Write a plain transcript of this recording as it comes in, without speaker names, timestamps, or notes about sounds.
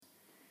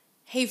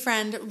Hey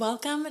friend,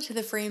 welcome to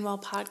the Free and Well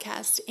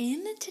podcast.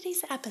 In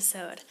today's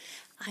episode,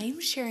 I'm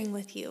sharing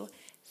with you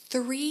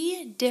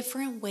 3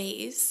 different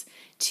ways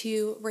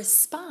to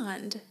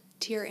respond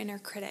to your inner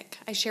critic.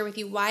 I share with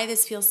you why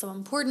this feels so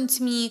important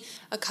to me,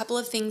 a couple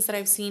of things that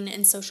I've seen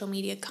in social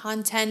media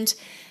content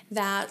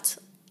that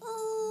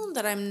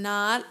I'm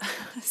not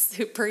a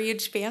super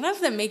huge fan of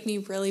that make me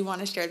really want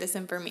to share this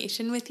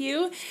information with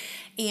you.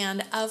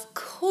 And of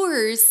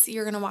course,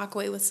 you're going to walk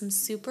away with some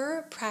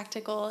super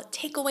practical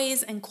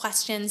takeaways and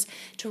questions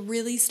to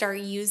really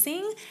start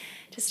using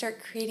to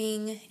start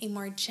creating a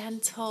more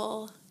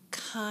gentle,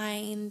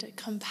 kind,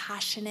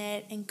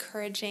 compassionate,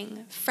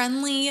 encouraging,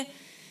 friendly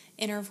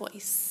inner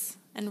voice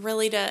and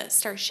really to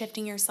start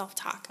shifting your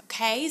self-talk,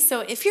 okay?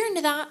 So if you're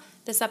into that,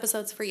 this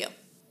episode's for you.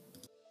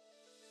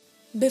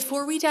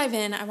 Before we dive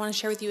in, I want to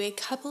share with you a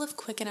couple of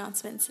quick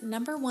announcements.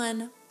 Number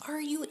 1,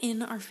 are you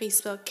in our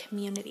Facebook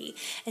community?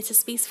 It's a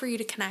space for you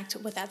to connect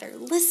with other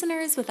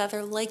listeners, with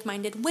other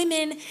like-minded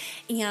women,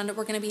 and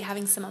we're going to be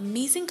having some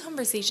amazing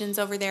conversations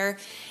over there.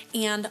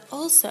 And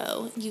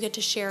also, you get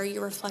to share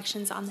your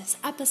reflections on this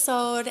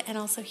episode and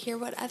also hear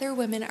what other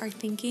women are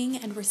thinking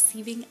and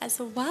receiving as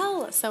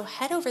well. So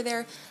head over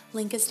there.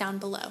 Link is down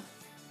below.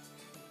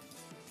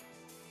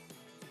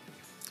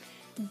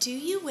 Do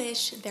you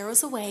wish there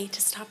was a way to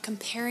stop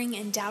comparing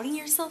and doubting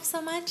yourself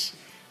so much?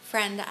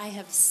 Friend, I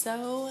have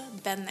so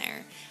been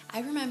there. I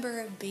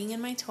remember being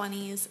in my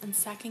 20s and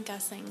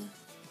second-guessing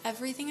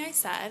everything I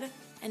said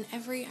and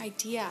every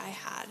idea I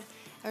had.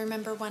 I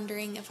remember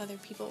wondering if other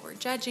people were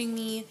judging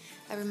me.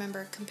 I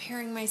remember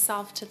comparing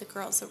myself to the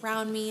girls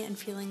around me and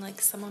feeling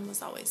like someone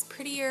was always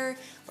prettier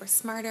or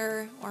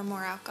smarter or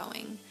more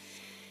outgoing.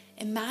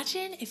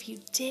 Imagine if you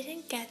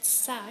didn't get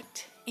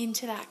sucked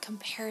into that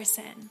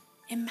comparison.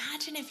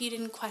 Imagine if you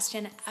didn't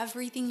question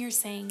everything you're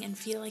saying and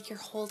feel like you're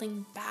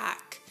holding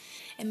back.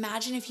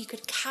 Imagine if you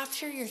could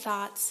capture your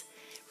thoughts,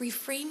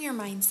 reframe your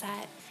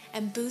mindset,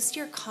 and boost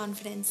your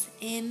confidence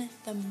in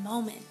the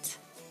moment.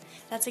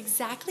 That's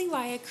exactly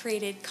why I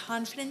created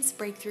Confidence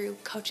Breakthrough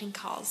Coaching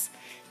Calls.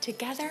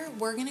 Together,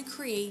 we're going to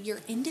create your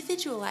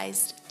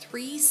individualized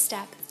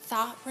 3-step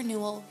thought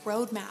renewal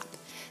roadmap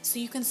so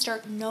you can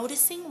start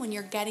noticing when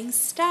you're getting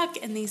stuck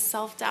in these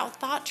self-doubt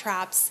thought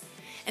traps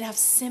and have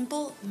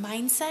simple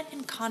mindset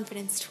and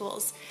confidence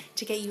tools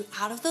to get you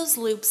out of those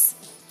loops,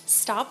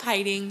 stop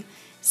hiding,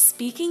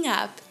 speaking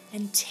up,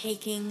 and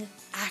taking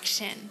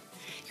action.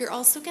 You're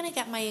also going to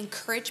get my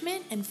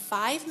encouragement and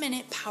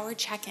 5-minute power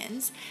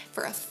check-ins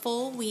for a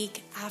full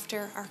week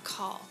after our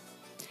call.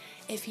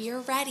 If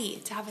you're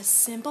ready to have a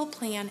simple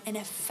plan and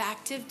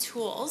effective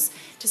tools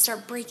to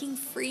start breaking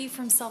free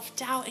from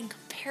self-doubt and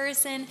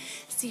comparison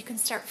so you can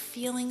start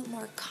feeling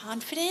more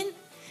confident,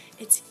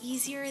 it's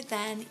easier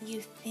than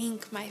you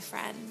think, my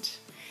friend.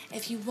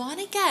 If you want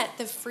to get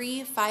the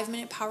free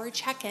 5-minute power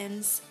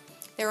check-ins,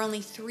 there are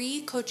only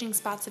 3 coaching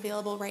spots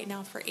available right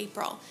now for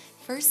April.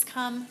 First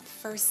come,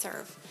 first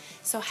serve.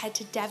 So head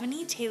to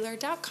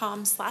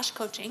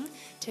devonytaylor.com/coaching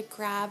to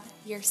grab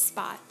your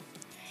spot.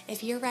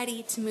 If you're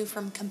ready to move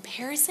from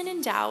comparison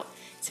and doubt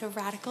to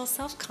radical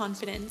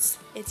self-confidence,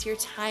 it's your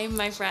time,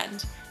 my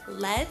friend.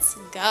 Let's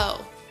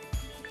go.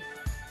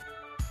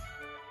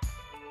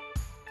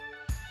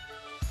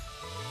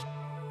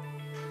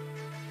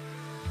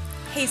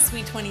 Hey,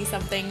 sweet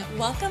 20-something.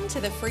 Welcome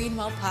to the Free and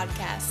Well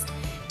podcast.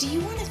 Do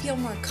you want to feel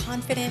more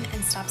confident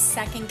and stop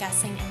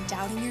second-guessing and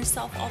doubting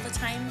yourself all the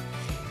time?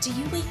 Do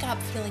you wake up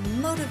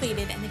feeling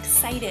motivated and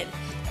excited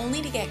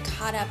only to get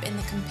caught up in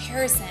the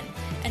comparison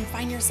and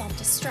find yourself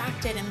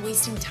distracted and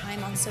wasting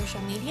time on social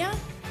media?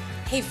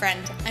 Hey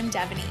friend, I'm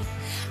Devony.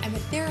 I'm a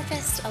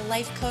therapist, a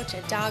life coach,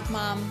 a dog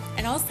mom,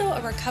 and also a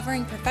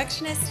recovering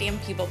perfectionist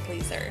and people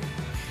pleaser.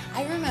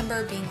 I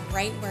remember being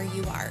right where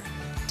you are,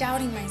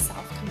 doubting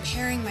myself,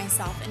 comparing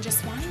myself, and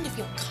just wanting to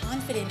feel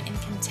confident and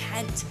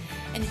content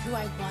in who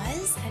I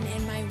was and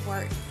in my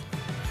worth.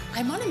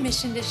 I'm on a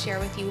mission to share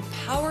with you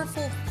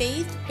powerful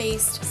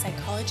faith-based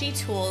psychology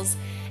tools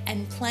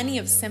and plenty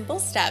of simple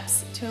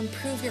steps to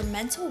improve your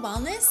mental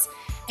wellness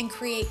and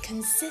create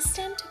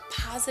consistent,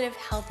 positive,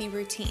 healthy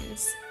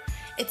routines.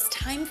 It's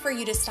time for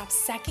you to stop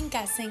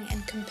second-guessing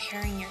and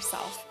comparing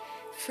yourself.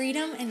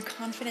 Freedom and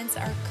confidence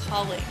are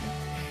calling.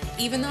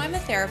 Even though I'm a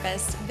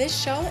therapist, this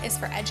show is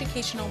for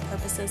educational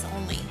purposes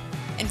only.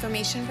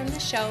 Information from the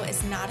show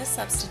is not a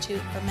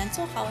substitute for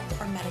mental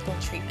health or medical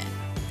treatment.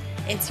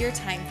 It's your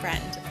time,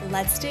 friend.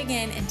 Let's dig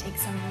in and take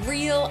some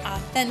real,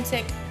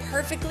 authentic,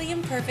 perfectly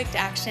imperfect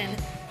action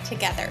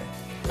together.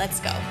 Let's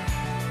go.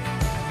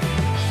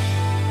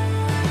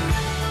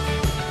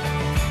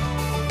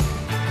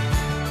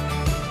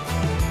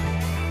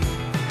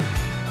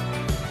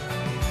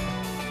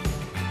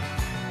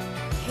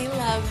 Hey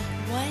love,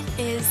 what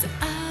is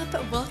up?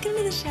 Welcome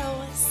to the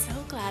show. So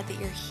glad that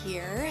you're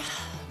here.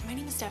 My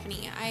name is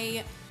Devony.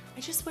 I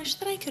just wish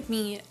that I could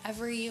meet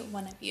every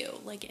one of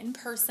you, like in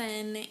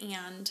person,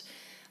 and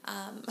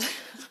it's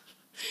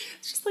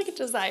just like a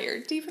desire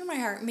deep in my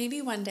heart.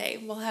 Maybe one day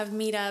we'll have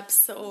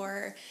meetups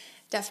or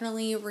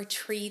definitely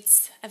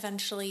retreats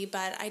eventually,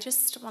 but I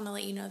just want to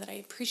let you know that I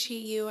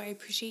appreciate you. I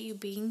appreciate you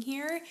being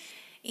here,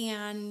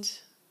 and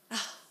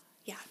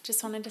yeah,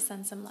 just wanted to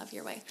send some love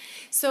your way.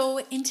 So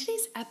in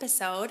today's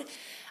episode,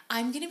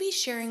 I'm going to be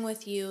sharing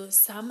with you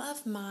some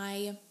of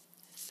my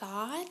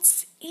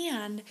thoughts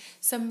and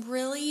some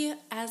really,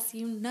 as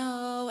you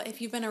know,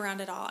 if you've been around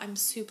at all, I'm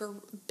super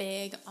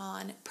big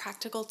on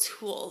practical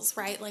tools,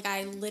 right? Like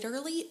I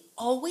literally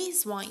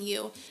always want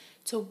you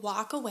to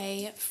walk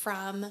away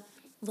from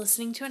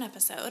listening to an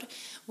episode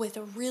with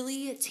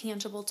really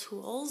tangible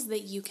tools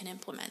that you can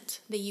implement,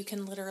 that you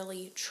can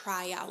literally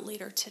try out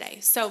later today.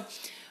 So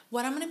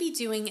what I'm going to be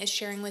doing is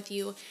sharing with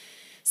you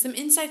some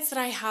insights that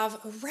I have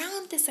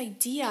around this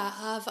idea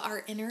of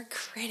our inner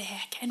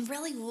critic and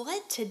really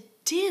what to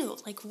do.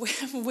 Like,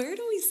 where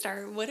do we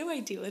start? What do I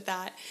do with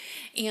that?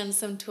 And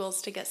some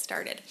tools to get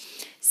started.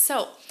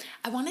 So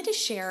I wanted to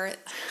share,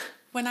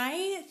 when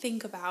I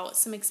think about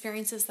some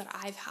experiences that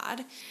I've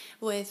had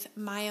with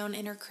my own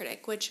inner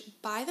critic, which,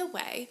 by the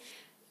way,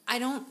 I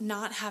don't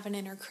not have an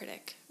inner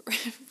critic,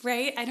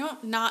 right? I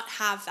don't not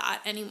have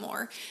that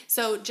anymore.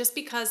 So just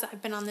because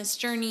I've been on this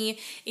journey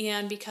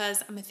and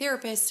because I'm a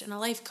therapist and a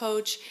life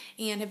coach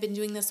and have been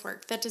doing this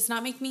work, that does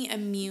not make me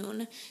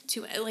immune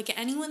to, like,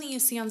 anyone that you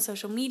see on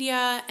social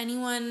media,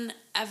 anyone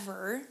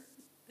ever,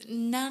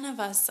 none of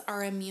us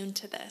are immune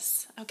to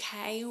this,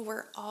 okay?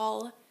 We're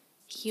all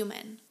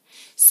human.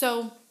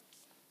 So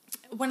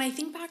when I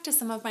think back to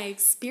some of my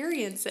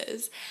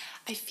experiences,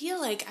 I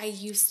feel like I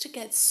used to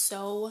get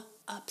so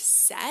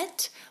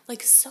upset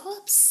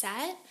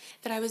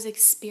that I was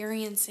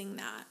experiencing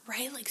that,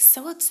 right? Like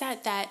so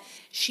upset that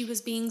she was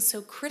being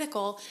so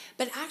critical.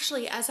 But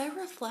actually, as I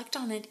reflect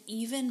on it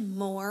even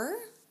more,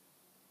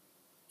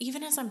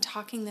 even as I'm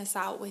talking this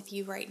out with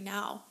you right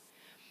now,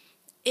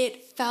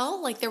 it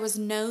felt like there was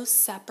no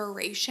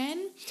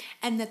separation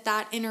and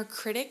that inner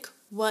critic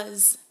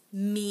was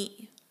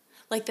me.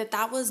 Like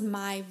that was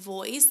my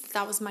voice,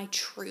 that was my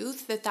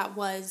truth, that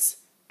was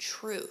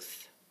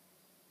truth.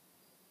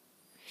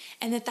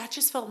 And that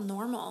just felt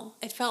normal.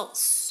 It felt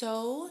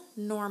so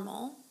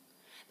normal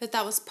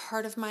that was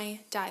part of my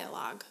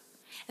dialogue.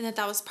 And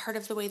that was part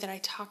of the way that I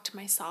talked to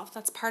myself.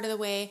 That's part of the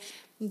way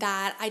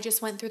that I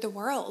just went through the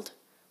world,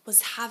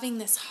 was having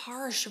this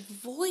harsh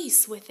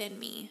voice within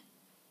me.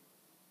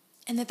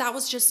 And that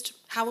was just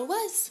how it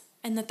was.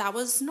 And that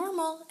was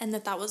normal. And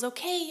that was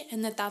okay.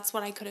 And that's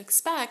what I could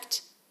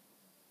expect.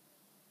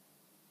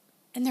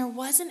 And there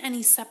wasn't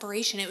any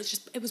separation. It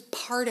was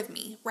part of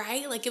me,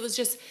 right? Like it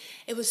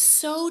was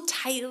so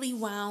tightly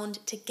wound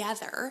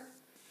together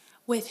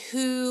with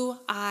who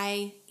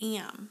I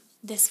am.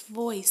 This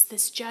voice,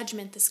 this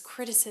judgment, this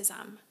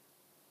criticism.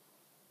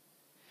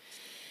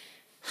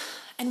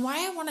 And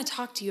why I want to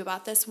talk to you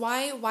about this,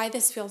 why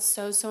this feels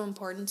so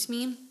important to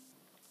me,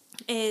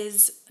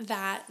 is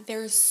that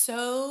there's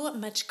so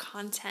much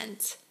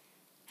content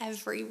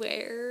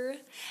everywhere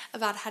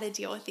about how to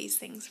deal with these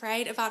things,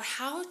 right? About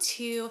how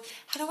do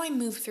I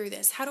move through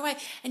this?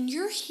 And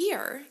you're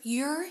here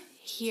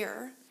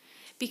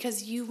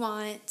because you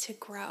want to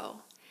grow.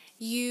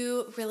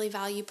 You really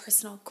value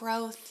personal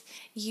growth.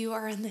 You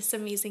are on this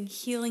amazing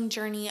healing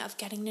journey of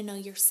getting to know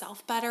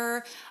yourself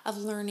better, of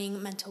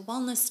learning mental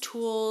wellness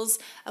tools,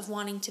 of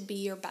wanting to be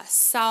your best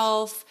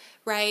self,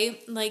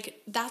 right?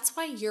 Like that's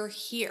why you're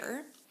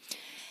here.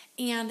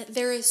 And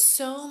there is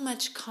so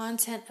much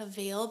content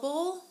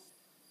available.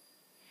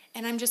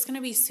 And I'm just going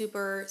to be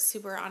super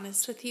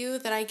honest with you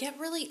that I get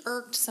really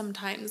irked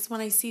sometimes when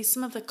I see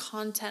some of the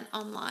content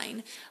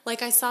online.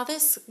 Like I saw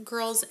this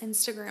girl's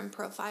Instagram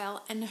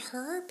profile and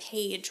her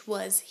page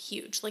was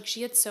huge. Like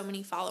she had so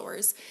many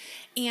followers.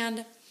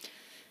 And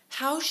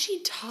how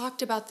she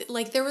talked about, it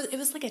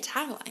was like a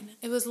tagline.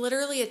 It was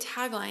literally a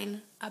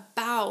tagline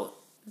about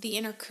the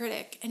inner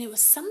critic. And it was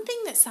something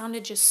that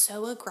sounded just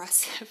so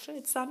aggressive.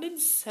 It sounded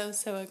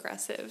so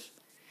aggressive.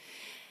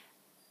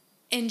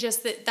 And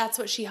just that's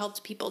what she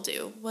helped people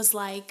do, was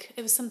like,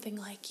 it was something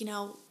like,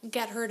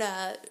 get her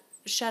to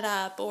shut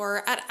up,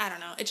 or I don't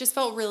know. It just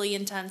felt really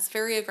intense,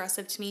 very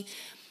aggressive to me.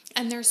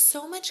 And there's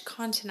so much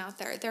content out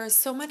there. There is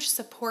so much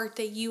support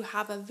that you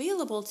have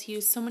available to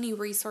you, so many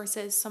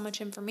resources, so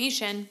much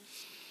information.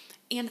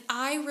 And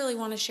I really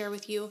want to share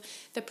with you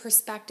the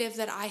perspective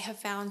that I have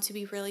found to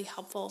be really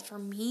helpful for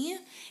me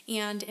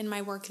and in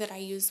my work that I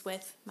use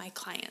with my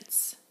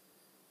clients.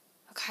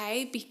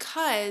 Okay?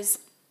 Because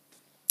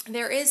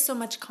there is so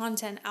much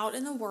content out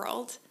in the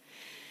world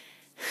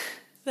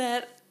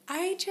that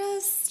I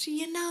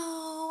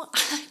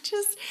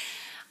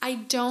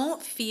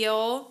don't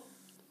feel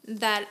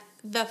that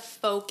the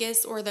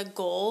focus or the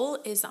goal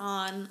is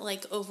on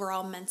like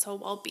overall mental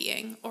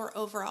well-being or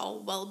overall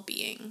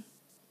well-being.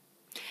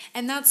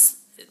 And that's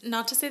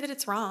not to say that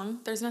it's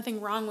wrong. There's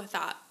nothing wrong with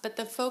that. But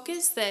the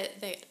focus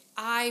that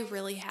I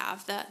really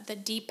have, the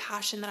deep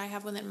passion that I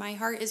have within my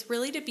heart, is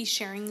really to be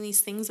sharing these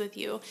things with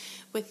you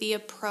with the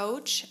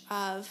approach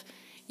of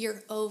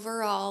your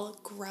overall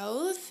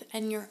growth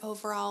and your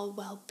overall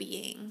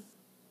well-being.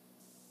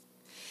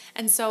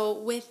 And so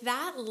with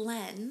that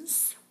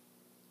lens,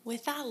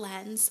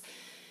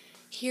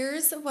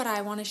 Here's what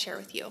I want to share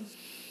with you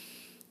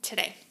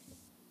today.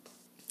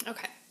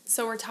 Okay,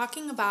 so we're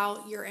talking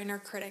about your inner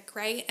critic,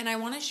 right? And I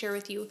want to share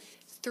with you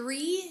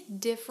 3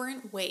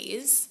 different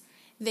ways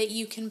that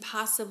you can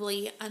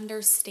possibly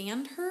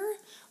understand her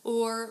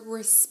or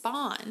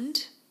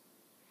respond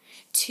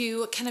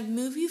to kind of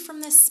move you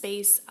from this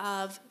space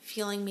of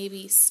feeling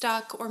maybe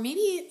stuck, or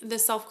maybe the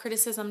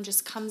self-criticism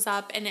just comes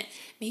up and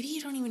maybe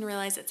you don't even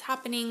realize it's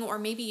happening, or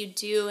maybe you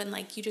do and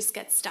like you just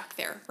get stuck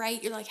there,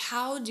 right? You're like,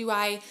 how do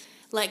I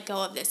let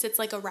go of this? It's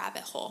like a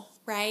rabbit hole,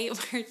 right?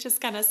 Where it just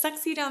kind of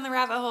sucks you down the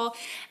rabbit hole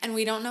and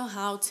we don't know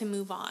how to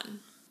move on.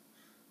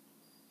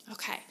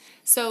 Okay,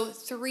 so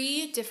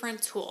 3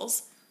 different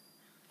tools,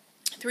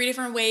 3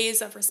 different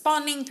ways of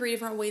responding, 3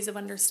 different ways of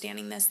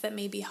understanding this that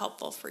may be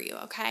helpful for you,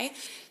 okay?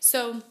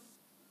 So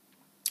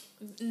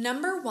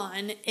number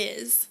 1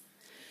 is,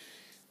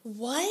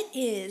 what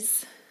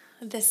is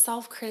the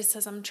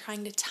self-criticism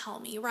trying to tell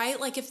me, right?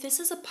 Like if this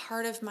is a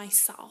part of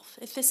myself,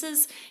 if this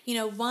is,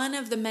 one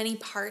of the many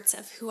parts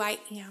of who I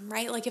am,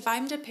 right? Like if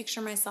I'm to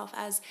picture myself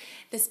as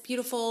this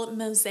beautiful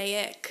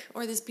mosaic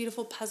or this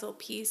beautiful puzzle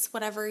piece,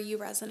 whatever you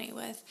resonate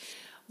with,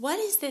 what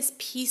is this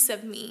piece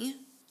of me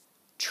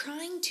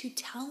trying to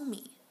tell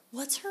me?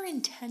 What's her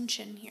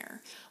intention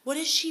here? What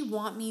does she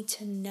want me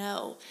to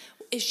know?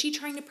 Is she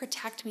trying to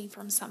protect me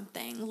from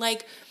something?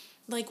 Like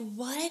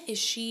what is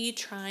she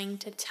trying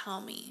to tell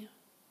me?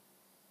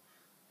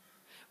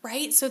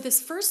 Right? So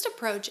this first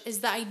approach is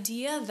the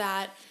idea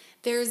that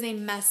there's a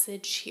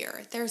message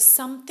here. There's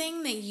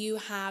something that you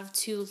have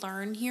to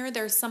learn here.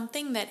 There's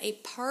something that a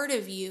part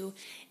of you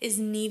is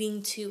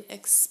needing to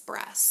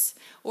express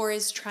or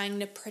is trying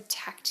to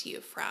protect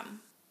you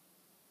from.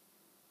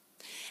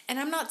 And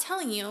I'm not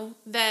telling you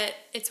that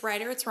it's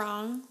right or it's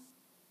wrong,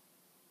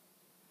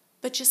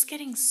 but just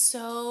getting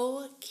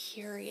so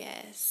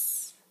curious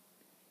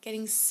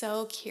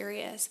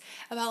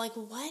about like,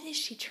 what is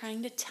she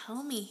trying to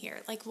tell me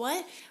here? Like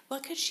what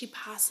could she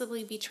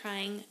possibly be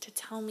trying to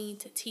tell me,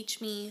 to teach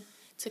me,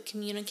 to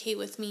communicate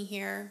with me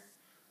here?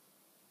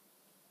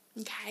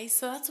 Okay,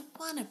 so that's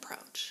one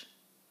approach.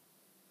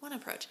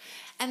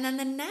 And then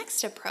the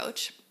next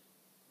approach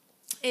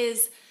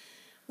is,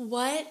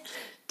 what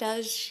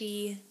does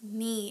she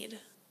need?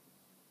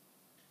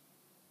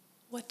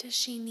 What does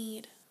she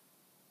need?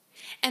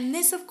 And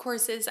this, of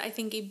course, is, I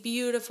think, a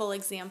beautiful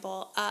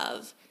example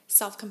of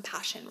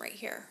self-compassion right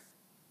here.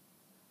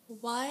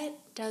 What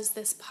does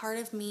this part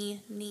of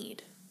me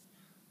need?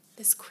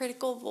 This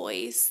critical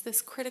voice,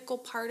 this critical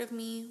part of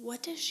me,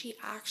 what does she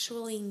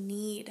actually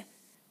need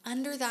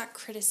under that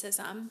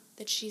criticism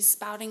that she's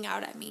spouting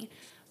out at me?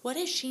 What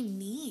does she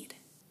need?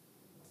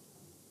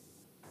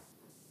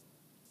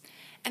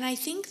 And I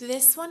think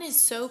this one is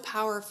so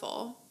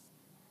powerful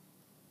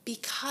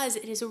because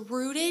it is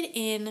rooted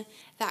in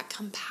that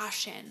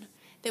compassion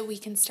that we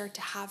can start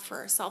to have for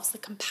ourselves, the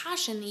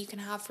compassion that you can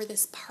have for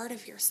this part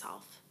of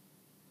yourself.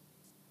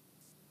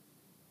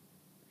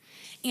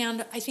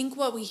 And I think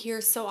what we hear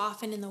so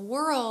often in the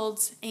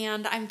world,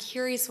 and I'm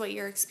curious what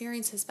your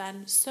experience has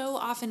been, so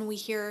often we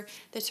hear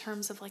the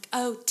terms of like,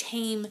 oh,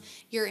 tame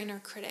your inner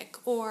critic,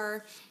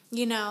 or,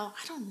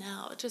 I don't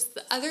know, just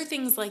other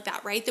things like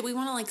that, right? That we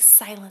want to like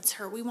silence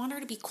her. We want her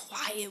to be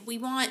quiet. We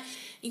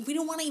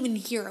don't want to even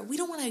hear it. We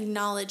don't want to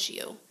acknowledge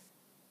you.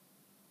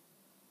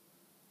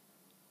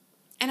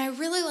 And I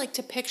really love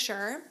to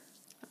picture,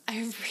 and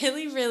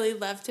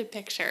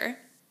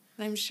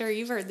I'm sure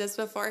you've heard this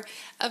before,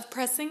 of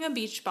pressing a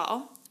beach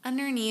ball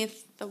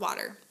underneath the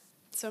water.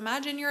 So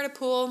imagine you're at a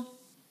pool,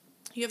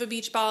 you have a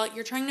beach ball,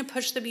 you're trying to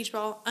push the beach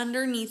ball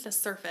underneath the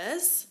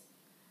surface.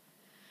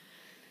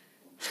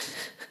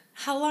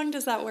 How long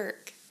does that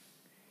work?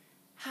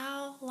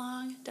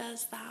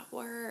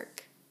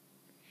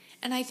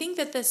 And I think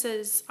that this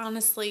is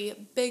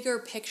honestly bigger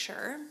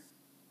picture,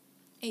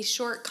 a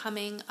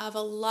shortcoming of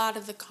a lot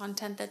of the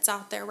content that's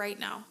out there right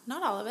now.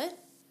 Not all of it,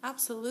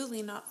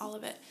 absolutely not all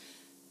of it.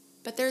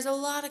 But there's a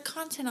lot of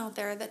content out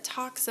there that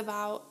talks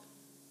about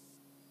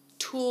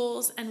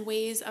tools and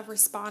ways of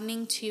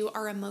responding to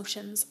our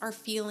emotions, our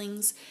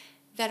feelings,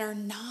 that are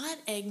not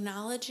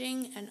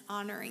acknowledging and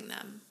honoring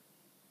them.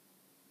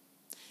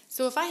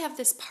 So if I have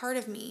this part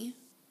of me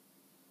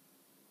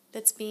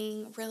that's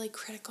being really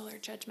critical or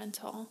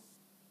judgmental,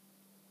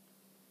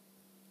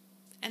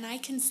 and I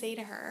can say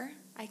to her,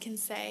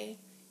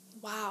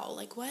 wow,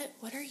 like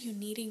what are you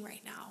needing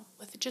right now?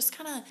 With just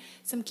kind of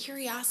some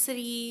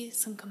curiosity,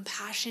 some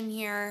compassion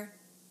here.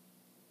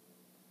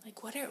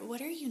 Like what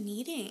are you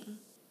needing?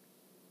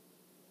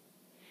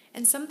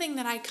 And something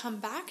that I come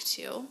back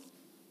to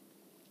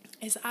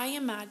is, I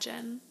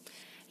imagine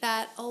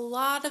that a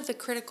lot of the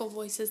critical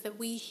voices that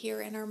we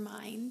hear in our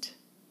mind,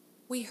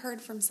 we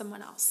heard from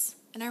someone else.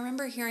 And I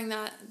remember hearing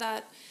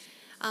that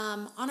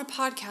on a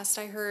podcast,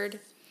 I heard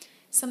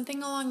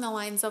something along the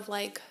lines of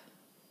like,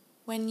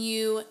 when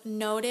you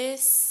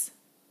notice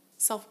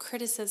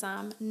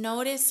self-criticism,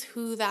 notice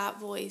who that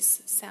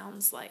voice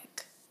sounds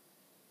like.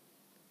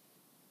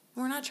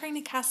 We're not trying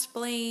to cast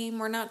blame.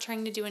 We're not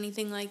trying to do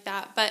anything like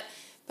that. But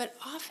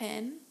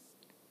often,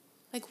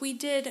 like we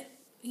did,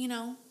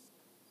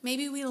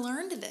 Maybe we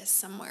learned this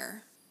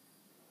somewhere,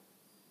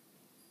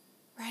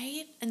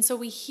 right? And so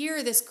we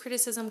hear this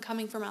criticism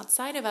coming from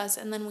outside of us,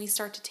 and then we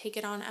start to take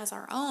it on as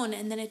our own,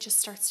 and then it just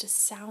starts to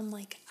sound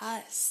like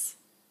us.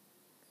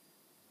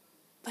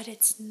 But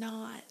it's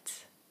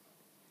not,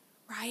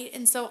 right?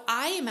 And so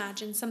I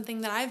imagine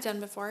something that I've done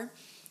before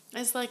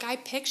is like I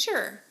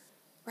picture,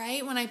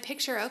 right? When I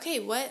picture, okay,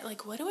 what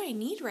do I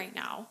need right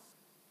now?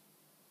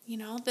 You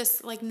know,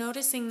 this like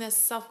noticing this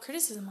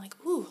self-criticism, like,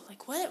 ooh,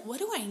 like what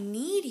do I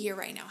need here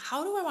right now?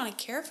 How do I want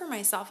to care for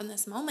myself in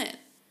this moment?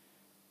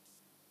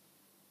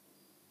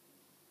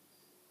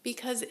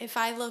 Because if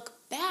I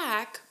look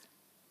back,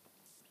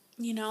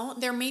 you know,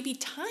 there may be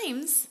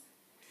times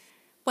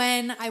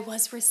when I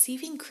was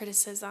receiving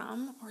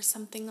criticism or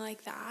something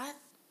like that,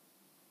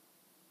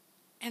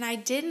 and I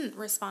didn't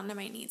respond to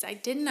my needs. I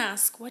didn't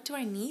ask, what do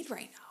I need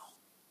right now?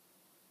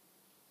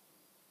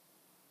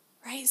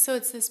 Right? So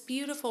it's this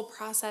beautiful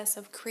process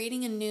of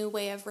creating a new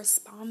way of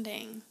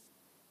responding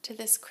to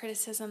this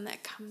criticism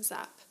that comes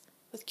up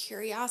with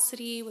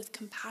curiosity, with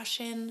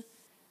compassion,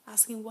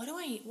 asking, what do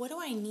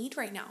I need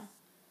right now?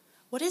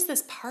 What does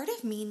this part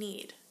of me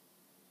need?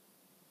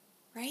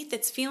 Right?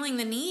 That's feeling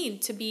the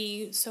need to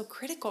be so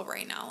critical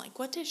right now. Like,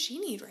 what does she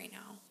need right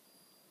now?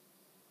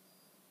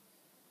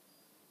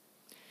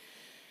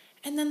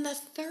 And then the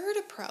third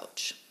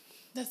approach,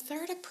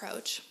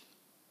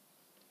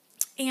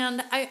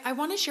 and I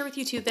want to share with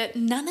you too that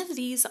none of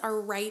these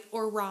are right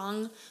or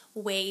wrong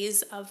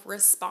ways of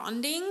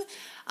responding.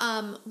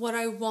 What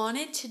I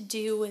wanted to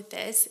do with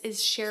this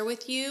is share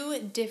with you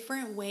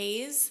different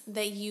ways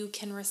that you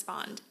can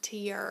respond to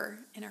your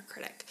inner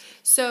critic.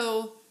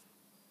 So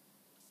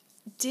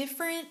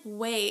different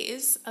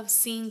ways of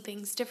seeing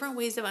things, different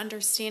ways of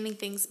understanding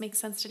things make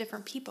sense to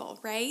different people,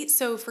 right?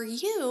 So for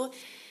you,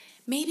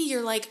 maybe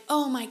you're like,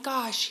 oh my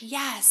gosh,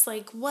 yes,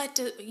 like what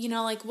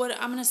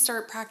I'm going to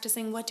start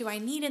practicing. What do I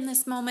need in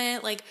this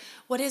moment? Like,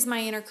 what is my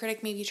inner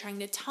critic maybe trying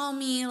to tell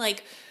me?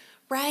 Like,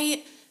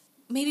 right?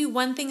 Maybe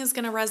one thing is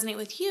going to resonate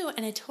with you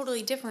and a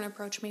totally different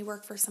approach may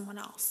work for someone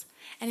else.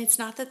 And it's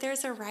not that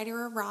there's a right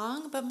or a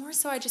wrong, but more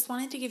so I just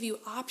wanted to give you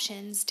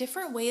options,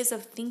 different ways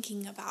of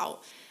thinking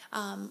about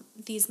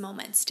these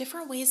moments,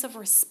 different ways of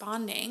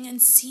responding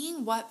and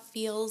seeing what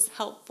feels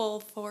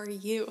helpful for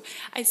you.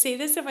 I say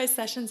this in my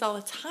sessions all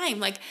the time.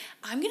 Like,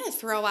 I'm going to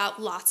throw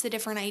out lots of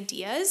different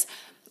ideas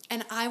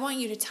and I want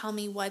you to tell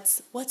me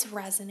what's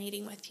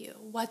resonating with you,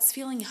 what's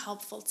feeling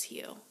helpful to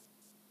you.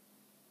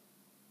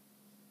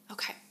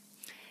 Okay.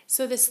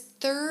 So this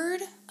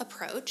third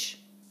approach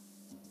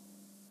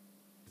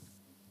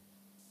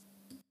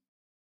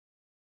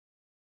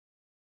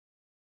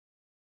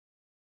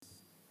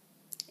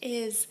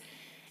is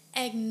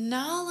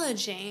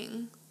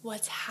acknowledging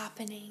what's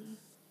happening.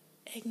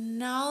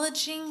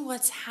 Acknowledging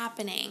what's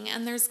happening.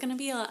 And there's going to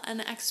be an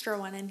extra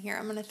one in here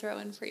I'm going to throw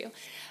in for you.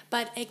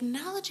 But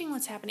acknowledging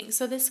what's happening.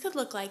 So this could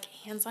look like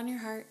hands on your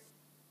heart,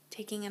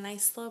 taking a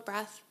nice slow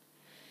breath,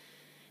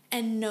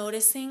 and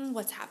noticing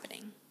what's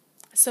happening.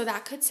 So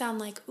that could sound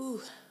like,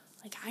 ooh,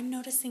 like I'm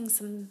noticing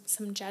some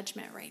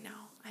judgment right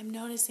now. I'm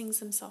noticing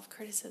some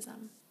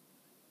self-criticism.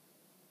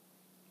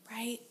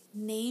 Right?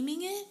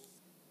 Naming it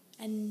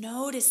and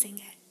noticing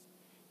it.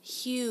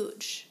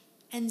 Huge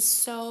and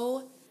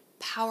so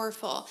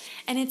powerful.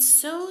 And it's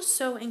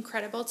so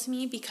incredible to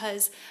me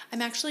because I'm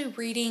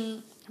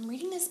reading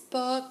this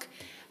book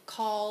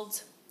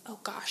called,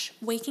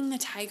 Waking the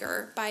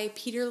Tiger by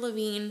Peter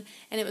Levine.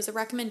 And it was a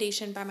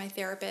recommendation by my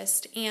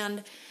therapist.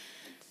 And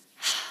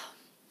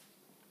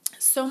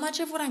so much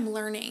of what I'm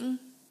learning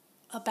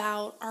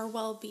about our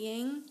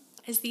well-being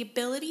is the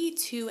ability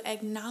to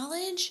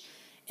acknowledge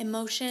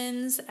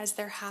emotions as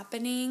they're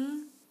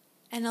happening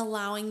and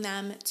allowing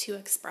them to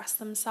express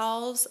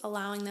themselves,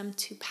 allowing them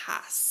to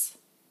pass.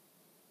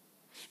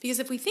 Because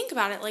if we think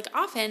about it, like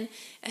often,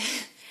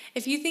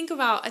 if you think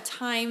about a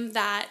time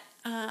that,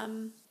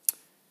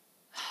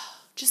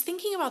 just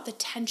thinking about the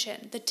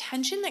tension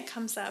that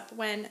comes up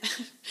when,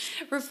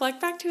 reflect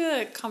back to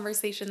a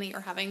conversation that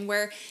you're having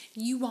where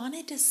you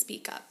wanted to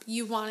speak up,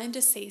 you wanted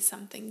to say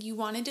something, you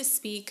wanted to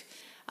speak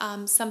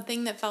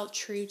something that felt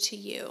true to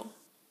you.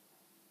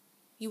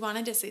 You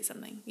wanted to say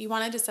something. You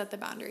wanted to set the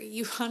boundary.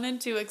 You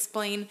wanted to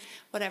explain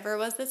whatever it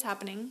was that's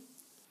happening,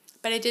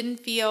 but it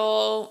didn't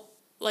feel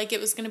like it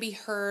was going to be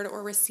heard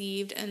or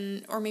received,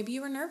 or maybe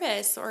you were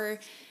nervous or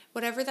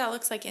whatever that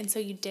looks like, and so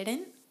you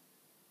didn't,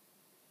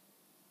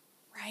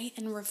 right?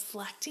 And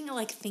reflecting,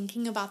 like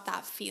thinking about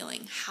that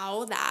feeling,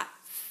 how that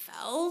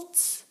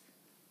felt,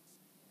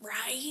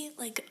 right?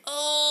 Like,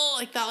 oh,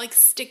 like that like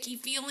sticky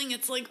feeling.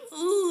 It's like,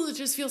 ooh, it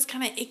just feels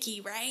kind of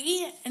icky,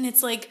 right? And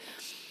it's like,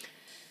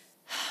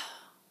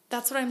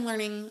 that's what I'm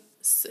learning.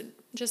 So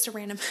just a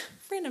random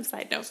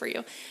side note for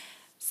you.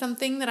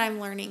 Something that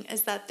I'm learning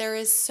is that there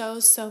is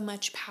so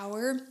much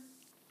power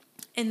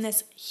in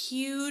this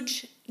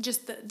huge,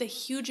 just the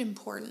huge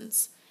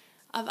importance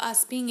of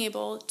us being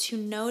able to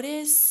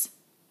notice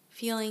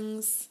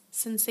feelings,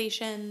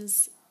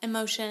 sensations,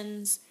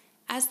 emotions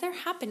as they're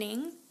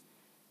happening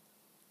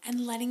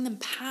and letting them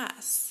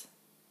pass.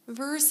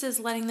 versus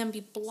letting them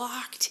be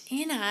blocked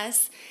in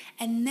us.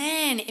 And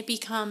then it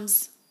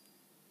becomes,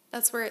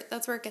 that's where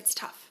it gets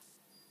tough,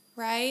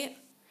 right?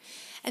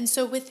 And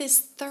so with this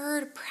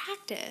third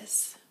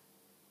practice,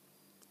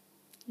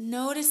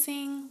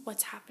 noticing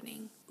what's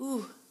happening,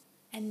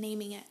 and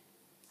naming it.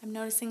 I'm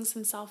noticing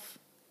some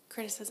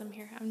self-criticism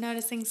here. I'm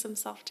noticing some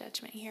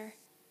self-judgment here.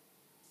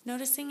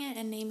 Noticing it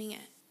and naming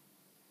it.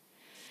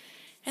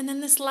 And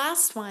then this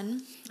last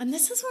one, and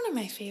this is one of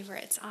my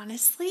favorites,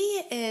 honestly,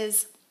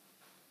 is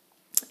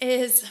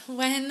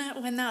when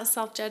that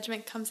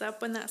self-judgment comes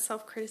up, when that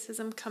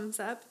self-criticism comes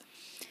up,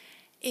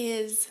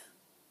 is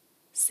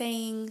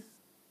saying,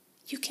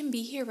 you can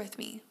be here with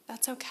me.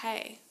 That's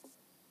okay.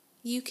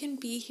 You can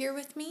be here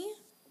with me,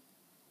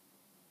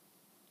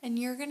 and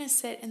you're going to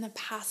sit in the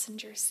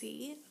passenger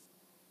seat.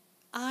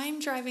 I'm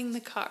driving the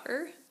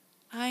car.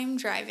 I'm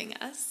driving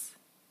us.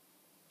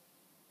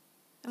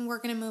 And we're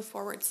going to move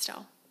forward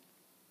still.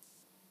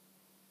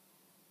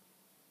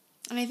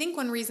 And I think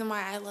one reason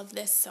why I love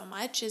this so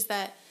much is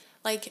that,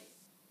 like,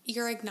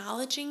 you're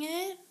acknowledging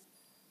it,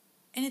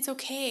 and it's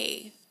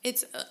okay.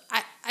 It's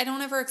I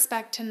don't ever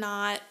expect to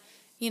not,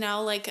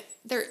 like,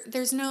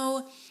 there's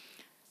no,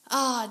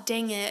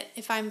 dang it,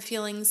 if I'm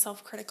feeling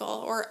self-critical,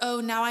 or,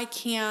 now I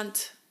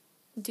can't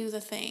do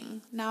the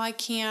thing. Now I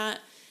can't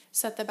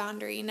set the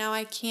boundary. Now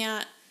I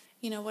can't,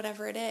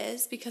 whatever it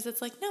is, because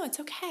it's like, no, it's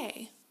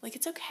okay. Like,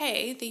 it's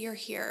okay that you're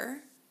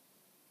here.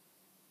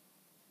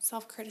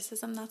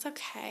 Self-criticism, that's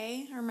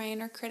okay. Or my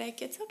inner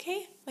critic, it's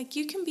okay. Like,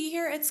 you can be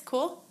here. It's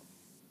cool.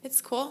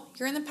 It's cool.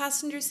 You're in the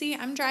passenger seat.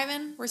 I'm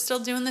driving. We're still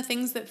doing the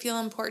things that feel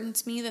important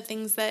to me, the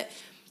things that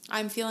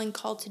I'm feeling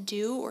called to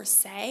do or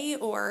say,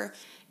 or,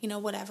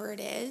 whatever it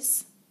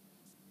is.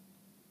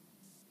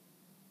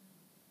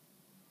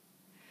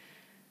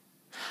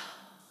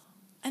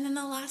 And then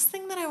the last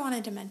thing that I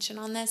wanted to mention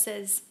on this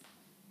is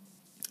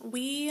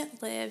we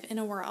live in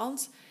a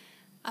world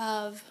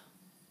of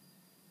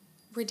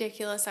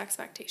ridiculous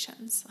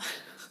expectations.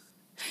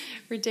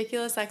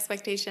 Ridiculous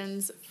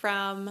expectations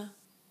from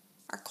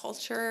our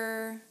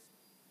culture,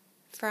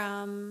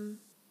 from,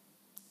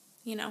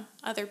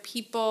 other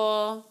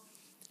people,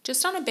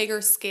 just on a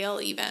bigger scale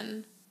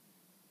even,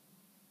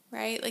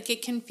 right? Like,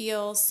 it can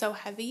feel so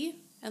heavy,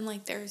 and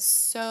like there's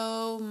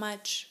so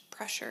much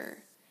pressure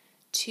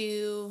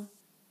to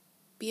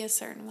be a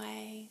certain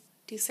way,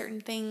 do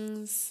certain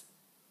things,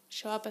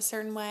 show up a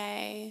certain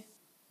way.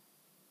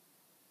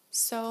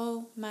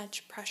 So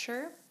much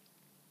pressure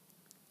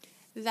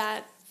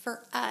that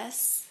for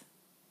us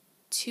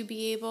to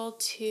be able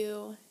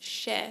to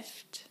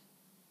shift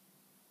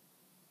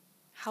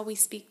how we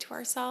speak to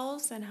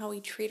ourselves and how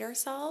we treat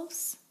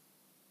ourselves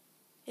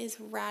is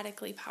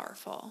radically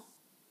powerful,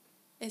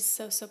 is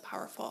so, so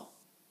powerful.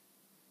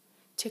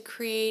 To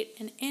create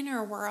an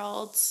inner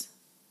world,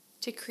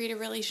 to create a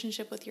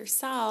relationship with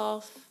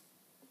yourself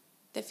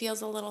that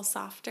feels a little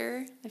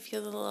softer, that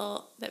feels a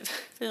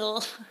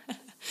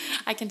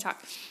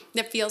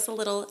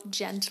little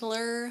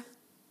gentler,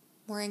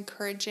 more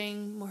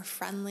encouraging, more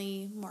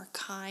friendly, more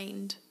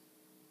kind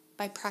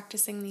by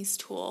practicing these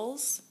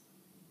tools.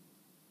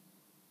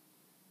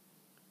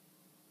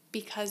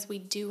 Because we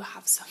do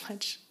have so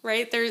much,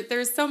 right?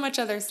 There's so much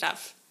other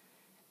stuff.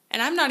 And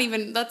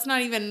that's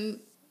not even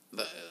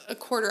a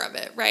quarter of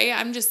it, right?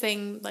 I'm just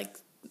saying, like,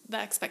 the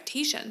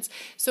expectations.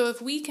 So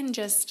if we can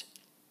just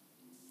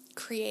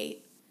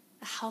create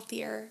a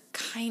healthier,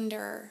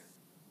 kinder,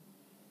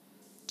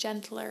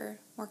 gentler,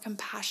 more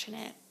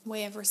compassionate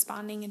way of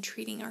responding and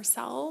treating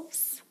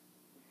ourselves,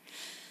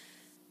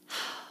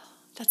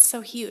 that's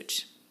so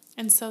huge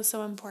and so,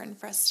 so important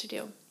for us to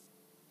do.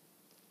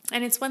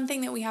 And it's one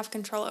thing that we have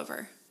control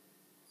over,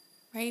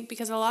 right?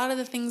 Because a lot of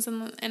the things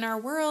in our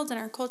world and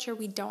our culture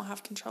we don't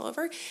have control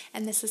over,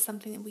 and this is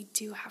something that we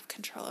do have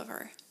control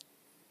over,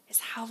 is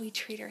how we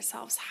treat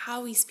ourselves,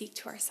 how we speak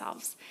to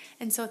ourselves.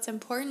 And so it's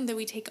important that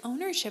we take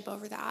ownership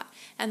over that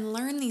and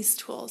learn these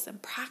tools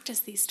and practice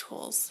these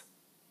tools.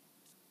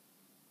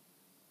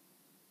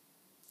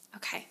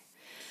 Okay.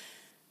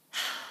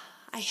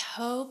 I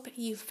hope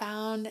you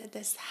found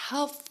this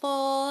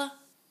helpful.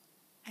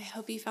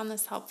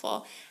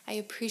 I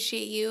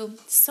appreciate you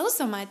so,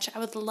 so much. I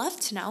would love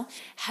to know.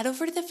 Head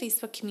over to the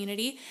Facebook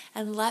community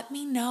and let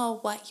me know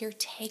what your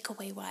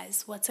takeaway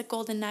was. What's a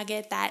golden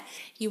nugget that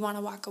you want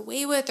to walk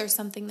away with, or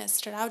something that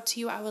stood out to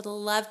you? I would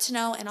love to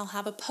know, and I'll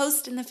have a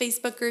post in the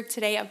Facebook group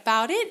today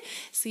about it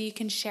so you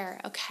can share,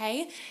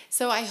 okay?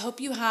 So I hope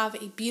you have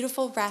a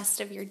beautiful rest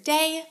of your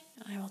day,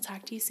 and I will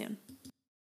talk to you soon.